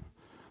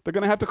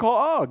to call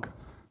Og,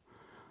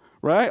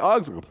 right?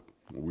 Og's like,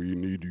 we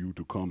need you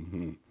to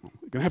come.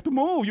 You're going to have to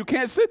move. You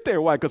can't sit there.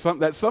 Why? Because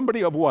that's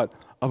somebody of what?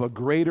 Of a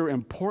greater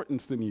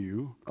importance than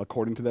you,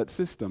 according to that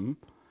system,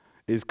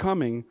 is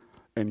coming,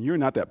 and you're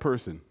not that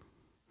person.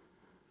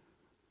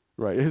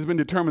 Right? It has been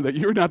determined that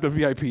you're not the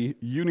VIP.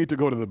 You need to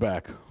go to the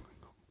back.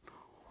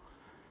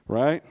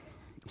 Right?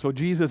 So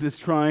Jesus is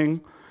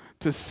trying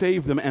to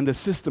save them and the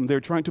system. They're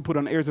trying to put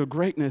on airs of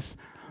greatness,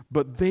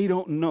 but they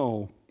don't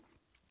know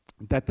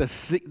that the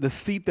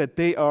seat that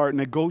they are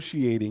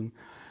negotiating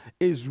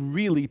is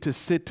really to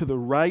sit to the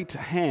right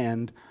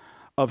hand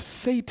of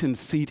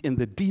Satan's seat in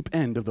the deep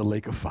end of the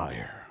lake of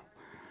fire.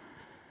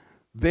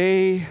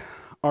 They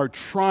are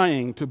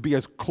trying to be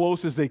as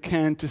close as they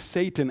can to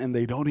Satan, and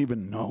they don't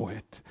even know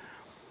it.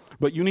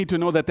 But you need to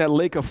know that that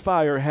lake of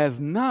fire has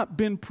not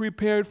been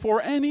prepared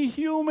for any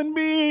human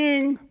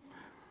being,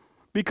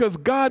 because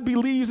God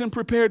believes in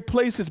prepared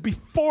places.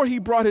 Before he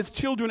brought his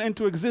children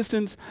into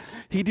existence,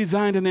 he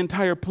designed an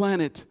entire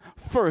planet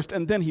first,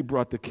 and then he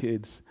brought the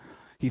kids.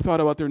 He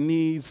thought about their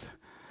needs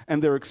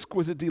and their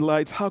exquisite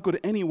delights. How could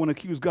anyone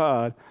accuse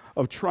God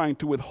of trying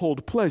to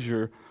withhold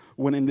pleasure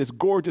when in this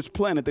gorgeous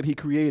planet that he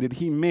created,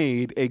 he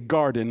made a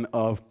garden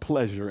of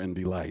pleasure and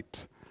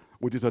delight,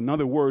 which is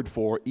another word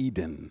for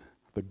Eden,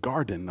 the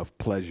garden of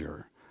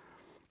pleasure.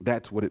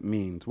 That's what it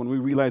means. When we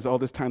realize all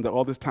this time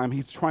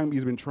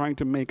he's been trying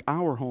to make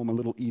our home a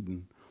little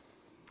Eden,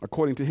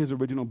 according to his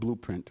original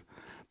blueprint.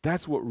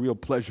 That's what real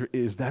pleasure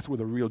is. That's where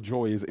the real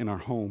joy is, in our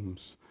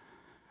homes.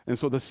 And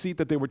so the seat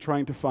that they were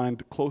trying to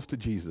find close to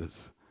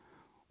Jesus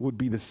would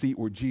be the seat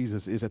where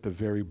Jesus is at the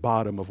very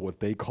bottom of what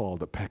they call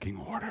the pecking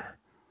order.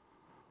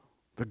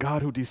 The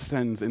God who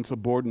descends and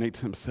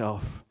subordinates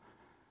himself.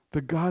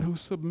 The God who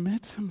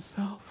submits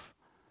himself.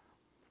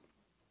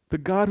 The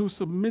God who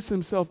submits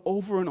himself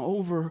over and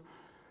over.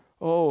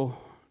 Oh,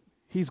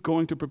 he's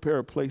going to prepare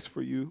a place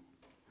for you.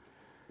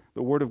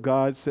 The Word of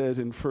God says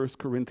in 1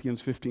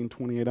 Corinthians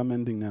 15:28, I'm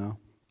ending now.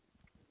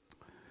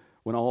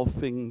 When all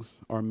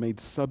things are made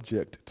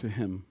subject to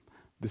him.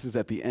 This is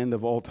at the end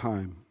of all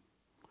time.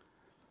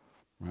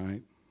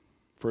 Right?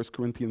 1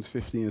 Corinthians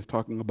 15 is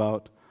talking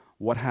about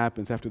what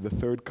happens after the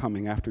third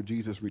coming, after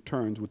Jesus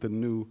returns with the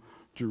new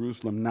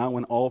Jerusalem. Now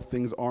when all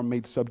things are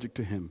made subject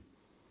to him,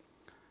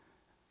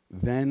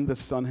 then the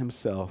Son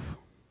himself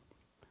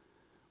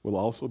will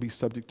also be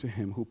subject to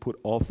him who put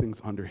all things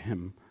under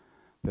him,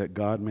 that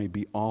God may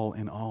be all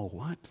in all.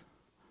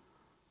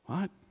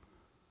 What?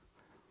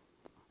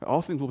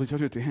 All things will be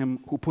subject to him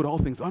who put all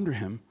things under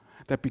him,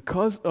 that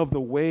because of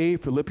the way,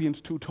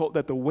 Philippians 2 told,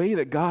 that the way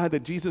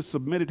that Jesus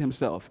submitted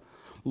himself,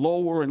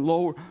 lower and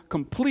lower,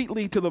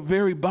 completely to the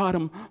very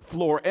bottom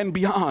floor and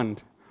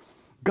beyond,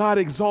 God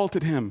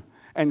exalted him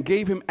and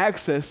gave him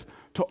access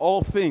to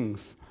all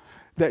things.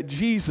 That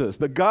Jesus,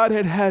 the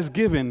Godhead, has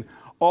given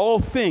all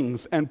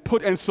things and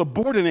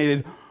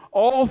subordinated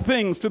all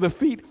things to the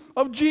feet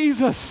of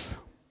Jesus.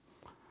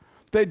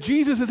 That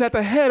Jesus is at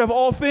the head of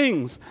all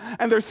things.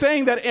 And they're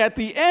saying that at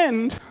the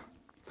end,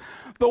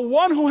 the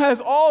one who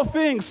has all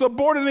things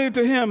subordinated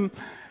to him,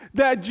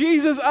 that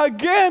Jesus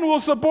again will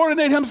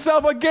subordinate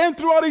himself again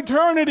throughout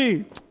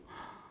eternity.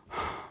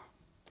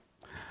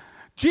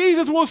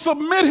 Jesus will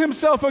submit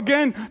himself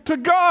again to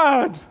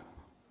God.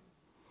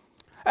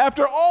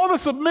 After all the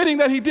submitting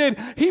that he did,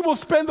 he will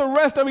spend the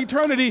rest of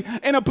eternity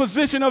in a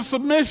position of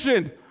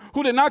submission,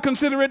 who did not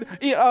consider it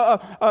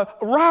a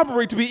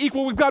robbery to be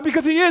equal with God,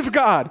 because he is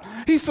God.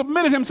 He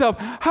submitted himself.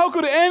 How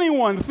could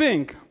anyone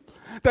think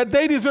that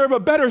they deserve a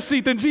better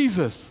seat than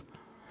Jesus,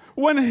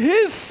 when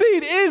his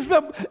seat is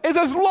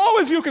as low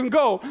as you can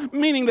go,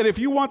 meaning that if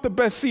you want the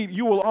best seat,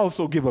 you will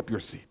also give up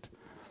your seat.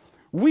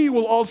 We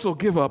will also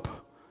give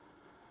up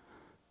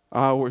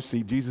our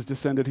seat. Jesus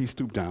descended, he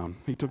stooped down.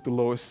 He took the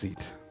lowest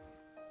seat.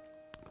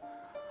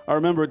 I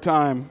remember a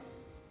time,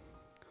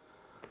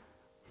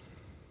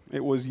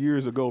 it was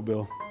years ago,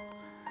 Bill.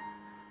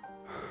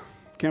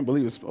 Can't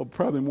believe it's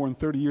probably more than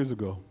 30 years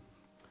ago.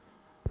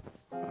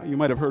 You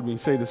might have heard me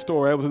say the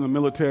story. I was in the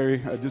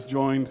military. I just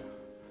joined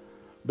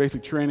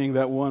basic training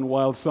that one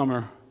wild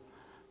summer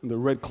in the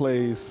red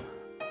clays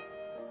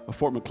of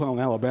Fort McClellan,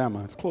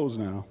 Alabama. It's closed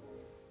now.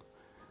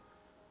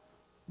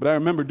 But I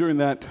remember during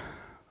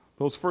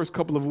those first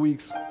couple of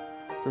weeks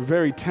were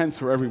very tense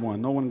for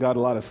everyone. No one got a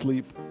lot of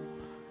sleep.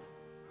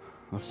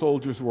 The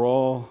soldiers were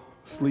all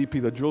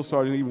sleepy. The drill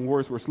sergeant, even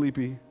worse, were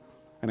sleepy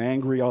and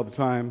angry all the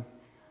time.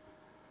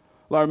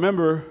 Well, I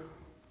remember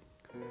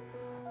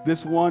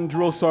this one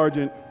drill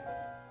sergeant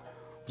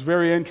was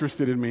very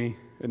interested in me,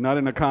 and not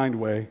in a kind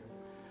way.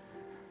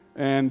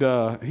 And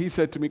he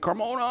said to me,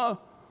 "Carmona,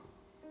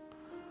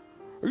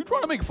 are you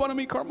trying to make fun of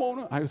me,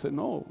 Carmona?" I said,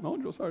 no,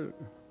 drill sergeant.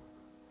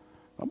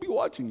 I'll be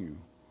watching you.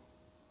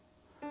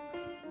 I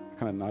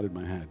kind of nodded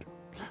my head.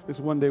 This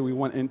one day we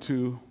went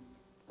into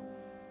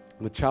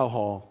the chow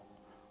hall,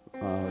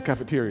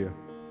 cafeteria,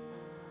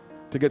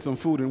 to get some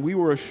food, and we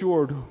were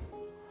assured,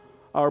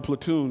 our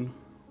platoon,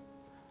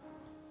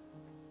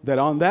 that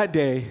on that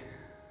day,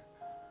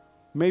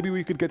 maybe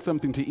we could get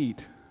something to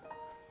eat.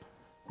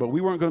 But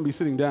we weren't going to be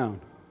sitting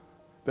down.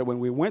 That when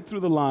we went through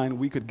the line,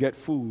 we could get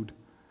food,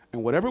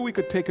 and whatever we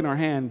could take in our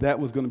hand, that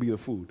was going to be the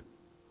food.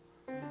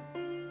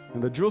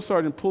 And the drill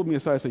sergeant pulled me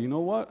aside and said, "You know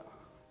what?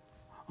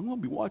 I'm going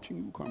to be watching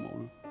you,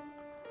 Carmona."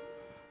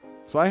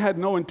 So I had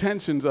no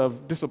intentions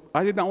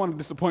I did not want to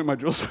disappoint my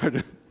drill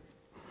sergeant.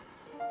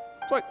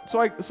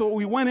 So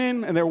we went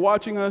in, and they're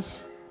watching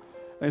us,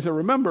 and they said,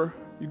 "Remember,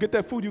 You get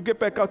that food, you get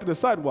back out to the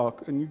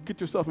sidewalk, and you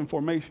get yourself in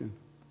formation.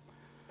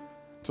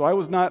 So I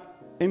was not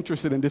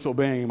interested in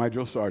disobeying my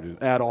drill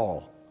sergeant at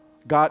all.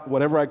 Got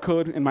whatever I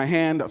could in my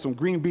hand, some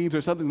green beans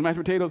or something, mashed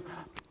potatoes,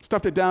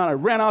 stuffed it down. I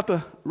ran out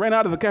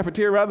of the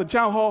cafeteria, out of the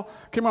chow hall,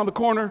 came around the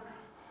corner,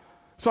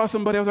 saw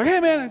somebody. I was like, hey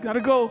man, I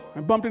gotta go.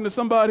 I bumped into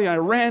somebody. I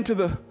ran to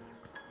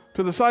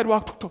the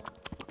sidewalk.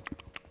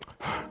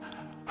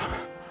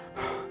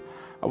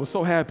 I was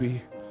so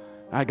happy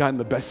I got in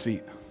the best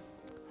seat.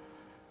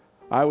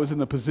 I was in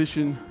the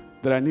position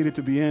that I needed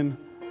to be in.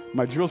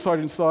 My drill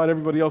sergeant saw it,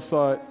 everybody else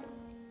saw it.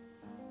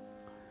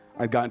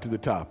 I'd gotten to the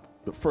top,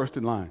 the first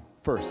in line,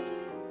 first.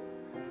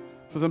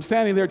 So as I'm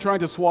standing there trying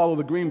to swallow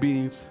the green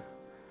beans,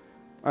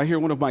 I hear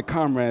one of my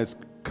comrades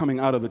coming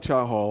out of the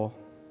chow hall,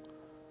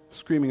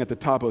 screaming at the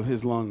top of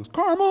his lungs,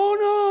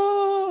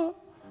 Carmona!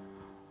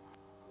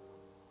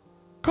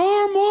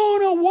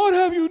 Carmona, what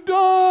have you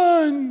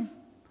done?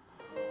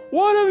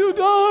 What have you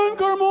done,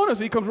 Carmona?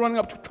 So he comes running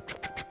up,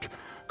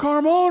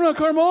 Carmona,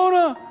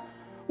 Carmona,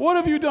 what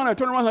have you done? I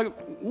turn around like,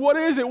 what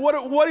is it? What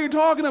are you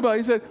talking about?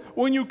 He said,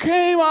 when you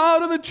came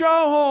out of the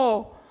chow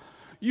hall,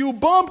 you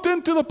bumped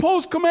into the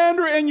post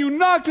commander and you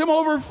knocked him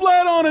over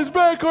flat on his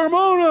back,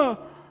 Carmona.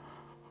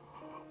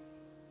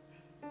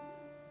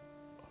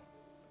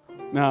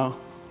 Now,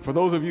 for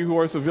those of you who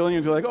are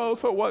civilians, you're like, oh,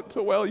 so what?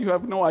 So well, you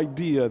have no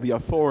idea the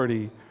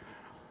authority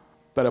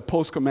that a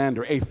post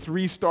commander, a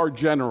 3-star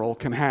general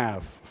can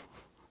have.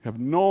 You have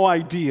no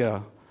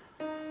idea.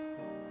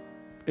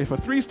 If a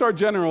 3-star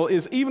general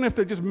is, even if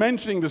they're just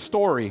mentioning the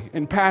story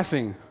in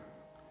passing,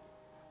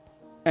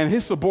 and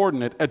his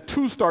subordinate, a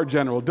 2-star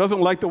general, doesn't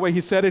like the way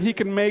he said it, he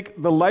can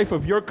make the life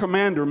of your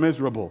commander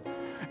miserable.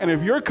 And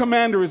if your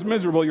commander is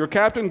miserable, your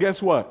captain,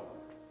 guess what?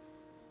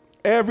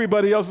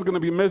 Everybody else is going to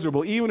be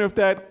miserable, even if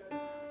that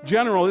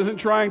general isn't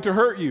trying to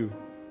hurt you.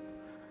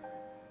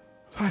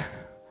 So I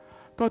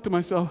thought to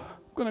myself,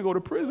 I'm going to go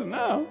to prison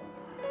now.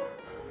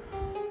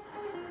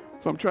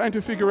 So I'm trying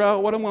to figure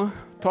out what I'm going to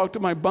talk to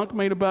my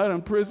bunkmate about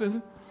in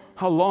prison,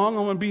 how long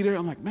I'm going to be there.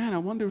 I'm like, man, I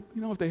wonder,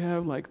 if they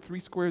have like 3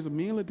 squares of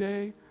meal a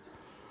day.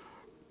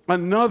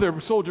 Another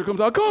soldier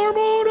comes out,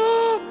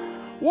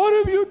 Carmona, what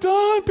have you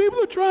done?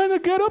 People are trying to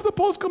get up the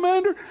post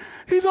commander.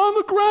 He's on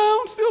the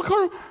ground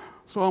still.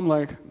 So I'm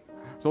like,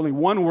 there's only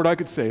one word I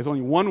could say. There's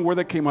only one word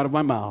that came out of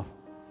my mouth.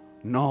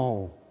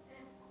 No.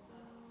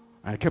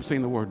 I kept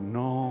saying the word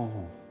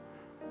no.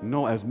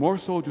 No. As more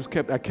soldiers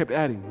I kept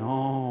adding,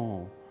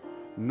 no.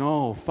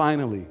 No.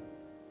 Finally,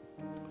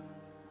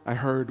 I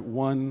heard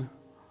one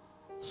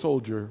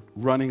soldier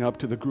running up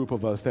to the group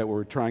of us that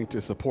were trying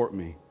to support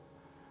me.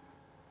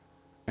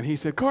 And he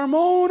said,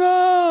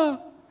 Carmona,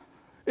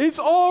 it's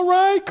all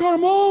right,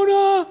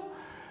 Carmona.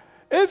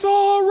 It's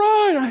all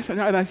right.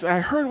 And I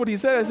heard what he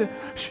said. I said,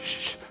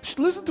 shh,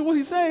 listen to what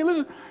he's saying.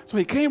 Listen. So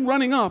he came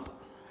running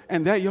up,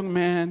 and that young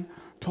man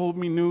told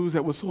me news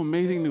that was so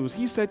amazing news.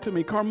 He said to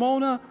me,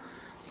 Carmona,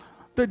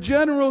 the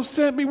general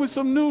sent me with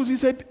some news. He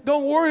said,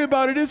 don't worry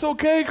about it. It's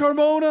okay,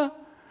 Carmona.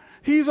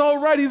 He's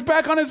all right. He's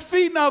back on his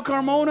feet now,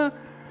 Carmona.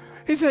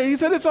 He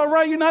said, it's all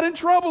right. You're not in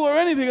trouble or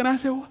anything. And I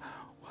said,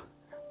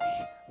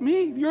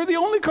 me? You're the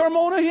only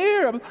Carmona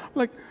here. I'm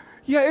like,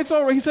 yeah, it's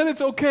all right. He said, it's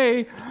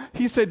okay.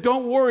 He said,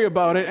 don't worry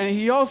about it. And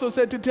he also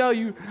said to tell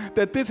you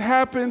that this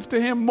happens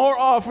to him more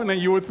often than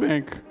you would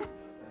think.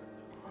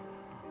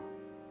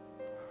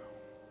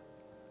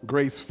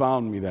 Grace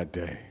found me that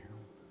day.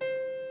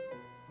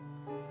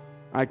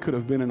 I could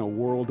have been in a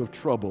world of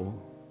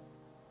trouble.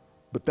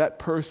 But that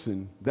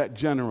person, that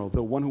general,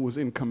 the one who was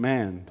in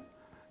command,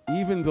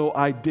 even though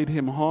I did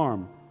him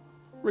harm,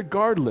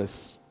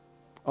 regardless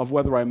of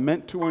whether I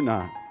meant to or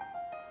not,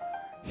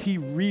 he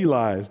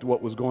realized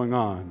what was going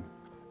on,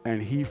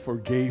 and he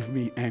forgave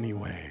me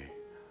anyway.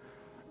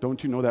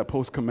 Don't you know that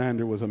post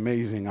commander was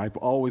amazing? I've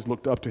always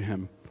looked up to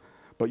him.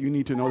 But you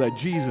need to know that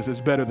Jesus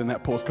is better than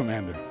that post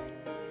commander.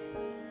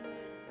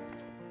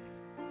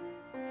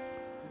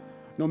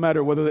 No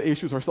matter whether the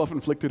issues are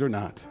self-inflicted or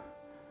not,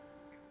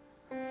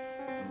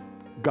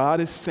 God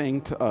is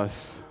saying to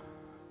us,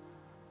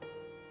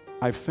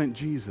 I've sent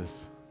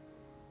Jesus.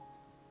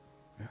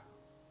 Yeah.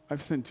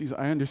 I've sent Jesus.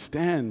 I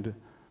understand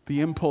the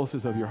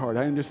impulses of your heart.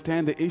 I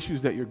understand the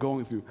issues that you're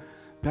going through.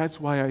 That's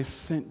why I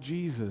sent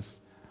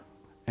Jesus.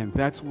 And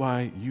that's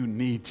why you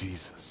need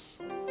Jesus,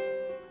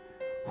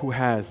 who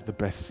has the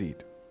best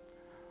seat.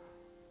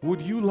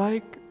 Would you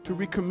like to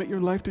recommit your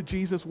life to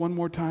Jesus one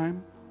more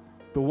time?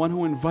 The one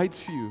who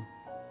invites you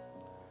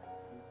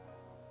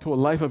to a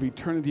life of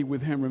eternity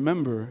with him.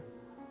 Remember,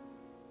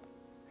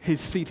 his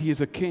seat, he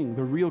is a king,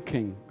 the real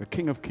king, the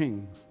King of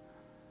Kings.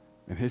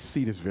 And his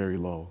seat is very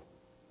low.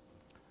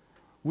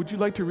 Would you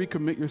like to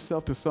recommit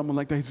yourself to someone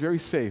like that? He's very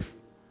safe.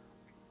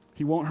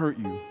 He won't hurt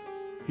you.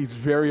 He's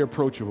very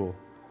approachable.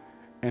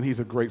 And he's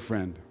a great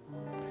friend.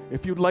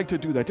 If you'd like to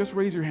do that, just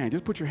raise your hand.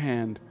 Just put your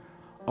hand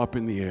up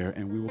in the air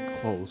and we will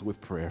close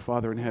with prayer.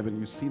 Father in heaven,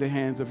 you see the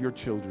hands of your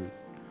children.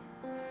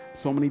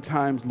 So many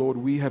times, Lord,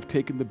 we have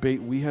taken the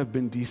bait. We have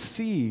been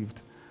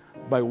deceived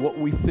by what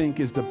we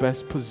think is the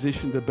best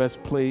position, the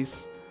best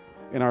place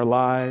in our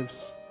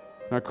lives,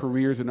 in our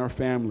careers, in our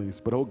families.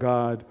 But, oh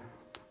God,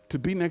 to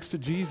be next to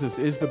Jesus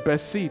is the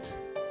best seat.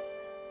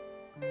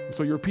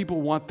 So your people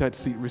want that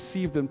seat.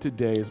 Receive them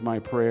today is my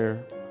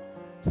prayer.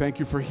 Thank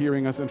you for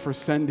hearing us and for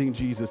sending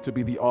Jesus to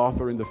be the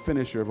author and the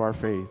finisher of our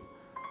faith.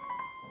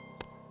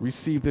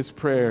 Receive this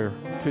prayer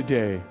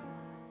today.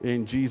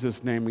 In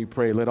Jesus' name we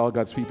pray. Let all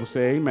God's people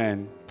say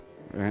amen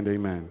and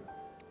amen.